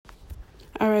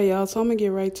All right, y'all. So I'm going to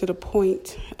get right to the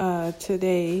point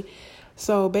today.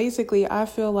 So basically, I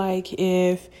feel like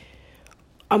if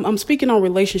I'm speaking on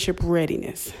relationship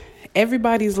readiness,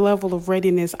 everybody's level of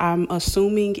readiness, I'm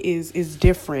assuming, is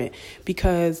different.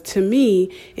 Because to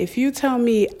me, if you tell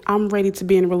me I'm ready to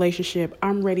be in a relationship,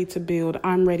 I'm ready to build,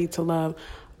 I'm ready to love,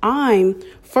 I'm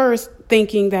first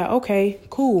thinking that, okay,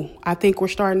 cool. I think we're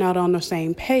starting out on the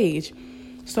same page.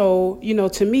 So,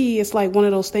 to me, it's like one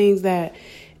of those things that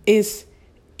is,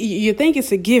 you think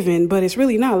it's a given, but it's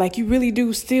really not. Like, you really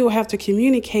do still have to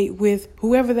communicate with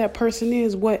whoever that person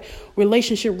is, what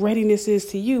relationship readiness is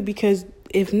to you. Because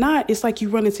if not, it's like you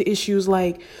run into issues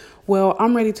like, well,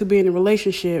 I'm ready to be in a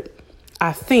relationship,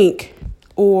 I think,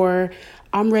 or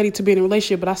I'm ready to be in a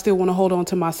relationship, but I still want to hold on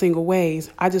to my single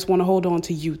ways. I just want to hold on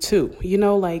to you too.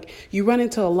 Like you run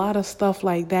into a lot of stuff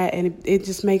like that, and it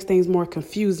just makes things more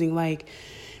confusing. Like,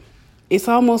 it's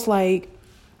almost like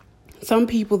some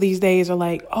people these days are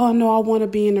like, oh, no, I want to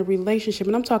be in a relationship.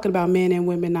 And I'm talking about men and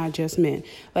women, not just men.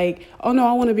 Like, oh, no,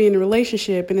 I want to be in a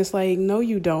relationship. And it's like, no,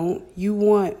 you don't. You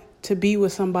want to be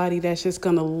with somebody that's just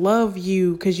going to love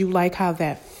you because you like how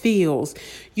that feels.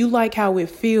 You like how it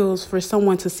feels for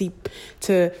someone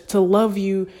to love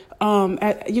you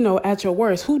at your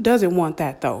worst. Who doesn't want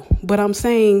that, though? But I'm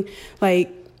saying,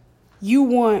 like, you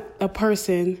want a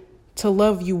person to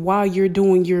love you while you're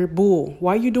doing your bull.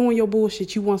 While you're doing your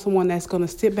bullshit, you want someone that's going to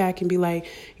sit back and be like,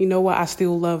 you know what, I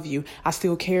still love you. I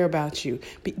still care about you.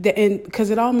 And because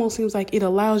it almost seems like it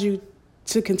allows you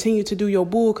to continue to do your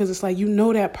bull, because it's like,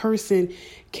 that person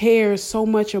cares so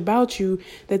much about you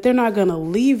that they're not going to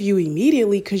leave you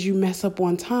immediately because you mess up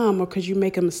one time or because you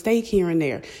make a mistake here and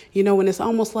there. And it's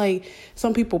almost like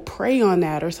some people prey on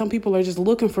that, or some people are just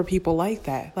looking for people like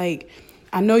that. Like,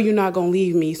 I know you're not going to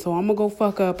leave me, so I'm going to go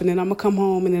fuck up, and then I'm going to come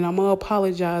home, and then I'm going to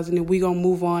apologize, and then we going to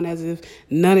move on as if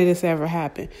none of this ever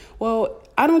happened. Well,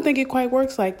 I don't think it quite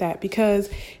works like that, because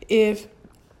if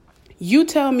you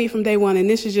tell me from day one, and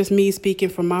this is just me speaking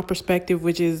from my perspective,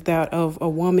 which is that of a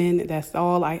woman, that's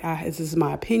all this is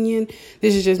my opinion.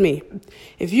 This is just me.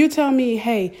 If you tell me,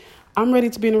 hey, I'm ready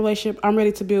to be in a relationship, I'm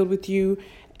ready to build with you,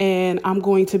 and I'm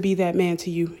going to be that man to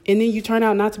you, and then you turn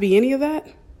out not to be any of that,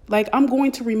 like, I'm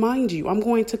going to remind you. I'm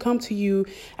going to come to you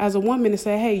as a woman and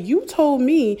say, hey, you told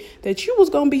me that you was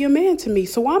going to be a man to me.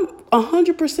 So I'm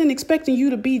 100% expecting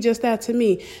you to be just that to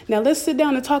me. Now, let's sit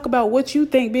down and talk about what you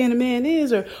think being a man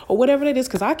is, or whatever that is,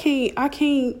 because I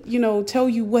can't, tell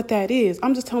you what that is.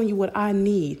 I'm just telling you what I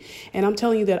need. And I'm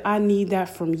telling you that I need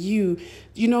that from you.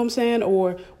 You know what I'm saying?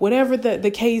 Or whatever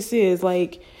the case is.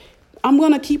 Like, I'm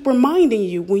going to keep reminding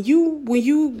you when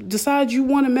you decide you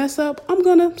want to mess up, I'm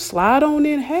going to slide on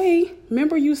in. Hey,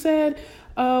 remember you said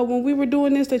when we were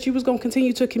doing this that you was going to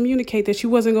continue to communicate, that you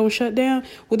wasn't going to shut down.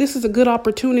 Well, this is a good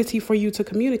opportunity for you to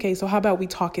communicate. So how about we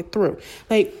talk it through?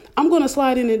 Like, I'm going to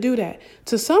slide in and do that.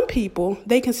 To some people,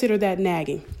 they consider that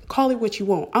nagging. Call it what you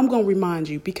want. I'm going to remind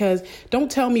you, because don't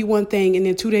tell me one thing and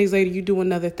then 2 days later you do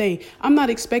another thing. I'm not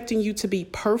expecting you to be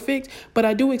perfect, but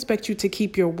I do expect you to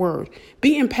keep your word.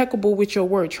 Be impeccable with your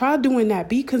word. Try doing that.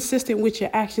 Be consistent with your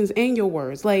actions and your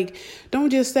words. Like, don't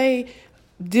just say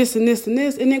this and this and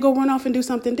this and then go run off and do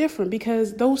something different,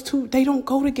 because those two, they don't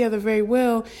go together very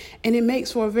well, and it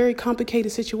makes for a very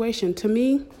complicated situation. To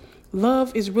me,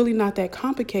 love is really not that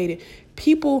complicated.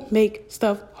 People make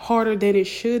stuff harder than it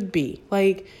should be.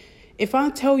 Like, if I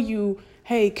tell you,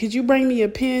 hey, could you bring me a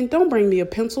pen? Don't bring me a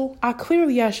pencil. I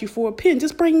clearly asked you for a pen.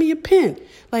 Just bring me a pen.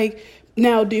 Like,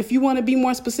 now, if you want to be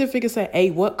more specific and say,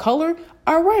 hey, what color?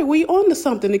 All right, we on to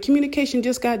something. The communication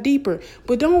just got deeper.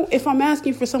 But don't, if I'm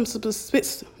asking for some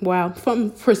specific,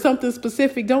 for something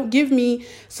specific, don't give me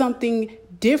something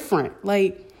different.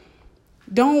 Like,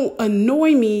 don't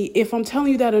annoy me if I'm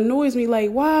telling you that annoys me.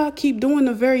 Like, why keep doing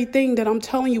the very thing that I'm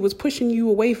telling you was pushing you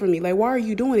away from me? Like, why are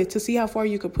you doing it? To see how far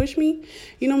you could push me?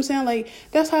 You know what I'm saying? Like,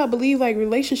 that's how I believe, like,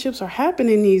 relationships are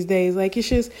happening these days. Like, it's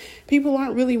just people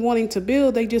aren't really wanting to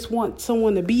build. They just want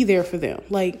someone to be there for them.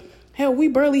 Like, hell, we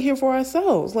barely here for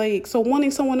ourselves. Like, so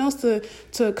wanting someone else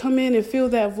to come in and fill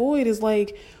that void is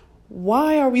like,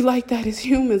 why are we like that as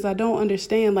humans? I don't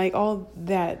understand, like, all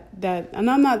that,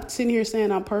 and I'm not sitting here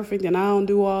saying I'm perfect and I don't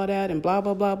do all that and blah,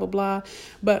 blah, blah, blah, blah.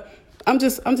 But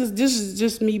this is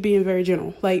just me being very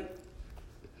general. Like,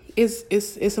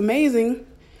 it's amazing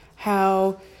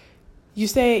how you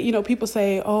say, people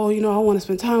say, oh, I want to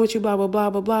spend time with you, blah, blah, blah,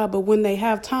 blah, blah. But when they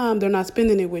have time, they're not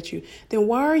spending it with you. Then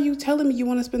why are you telling me you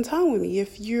want to spend time with me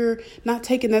if you're not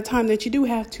taking that time that you do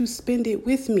have to spend it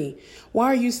with me?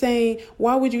 Why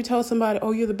would you tell somebody,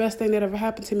 oh, you're the best thing that ever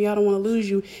happened to me, I don't want to lose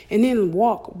you, and then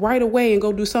walk right away and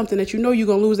go do something that you're going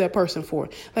to lose that person for?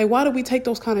 Like, why do we take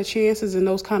those kind of chances and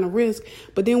those kind of risks?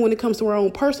 But then when it comes to our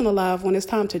own personal life, when it's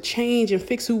time to change and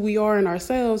fix who we are in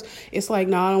ourselves, it's like,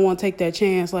 no, I don't want to take that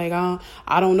chance. Like,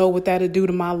 I don't know what that'll do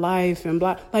to my life and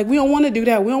blah. Like, we don't want to do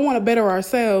that. We don't want to better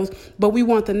ourselves, but we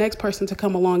want the next person to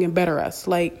come along and better us.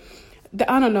 Like,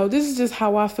 I don't know. This is just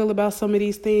how I feel about some of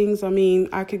these things. I mean,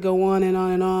 I could go on and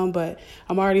on and on, but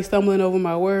I'm already stumbling over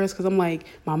my words because I'm like,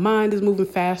 my mind is moving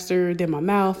faster than my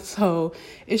mouth. So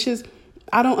it's just,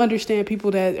 I don't understand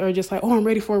people that are just like, oh, I'm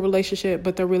ready for a relationship,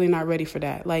 but they're really not ready for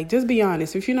that. Like, just be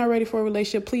honest. If you're not ready for a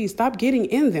relationship, please stop getting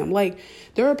in them. Like,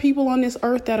 there are people on this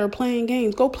earth that are playing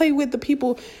games. Go play with the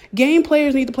people. Game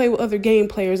players need to play with other game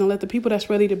players, and let the people that's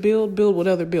ready to build with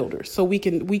other builders so we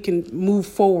can move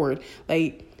forward.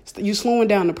 Like, you're slowing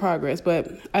down the progress,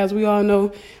 but as we all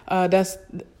know,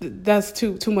 that's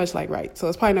too much like right. So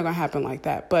it's probably not gonna happen like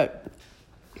that. But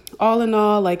all in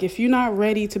all, like, if you're not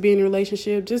ready to be in a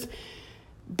relationship, just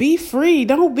be free.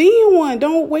 Don't be in one.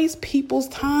 Don't waste people's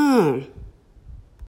time.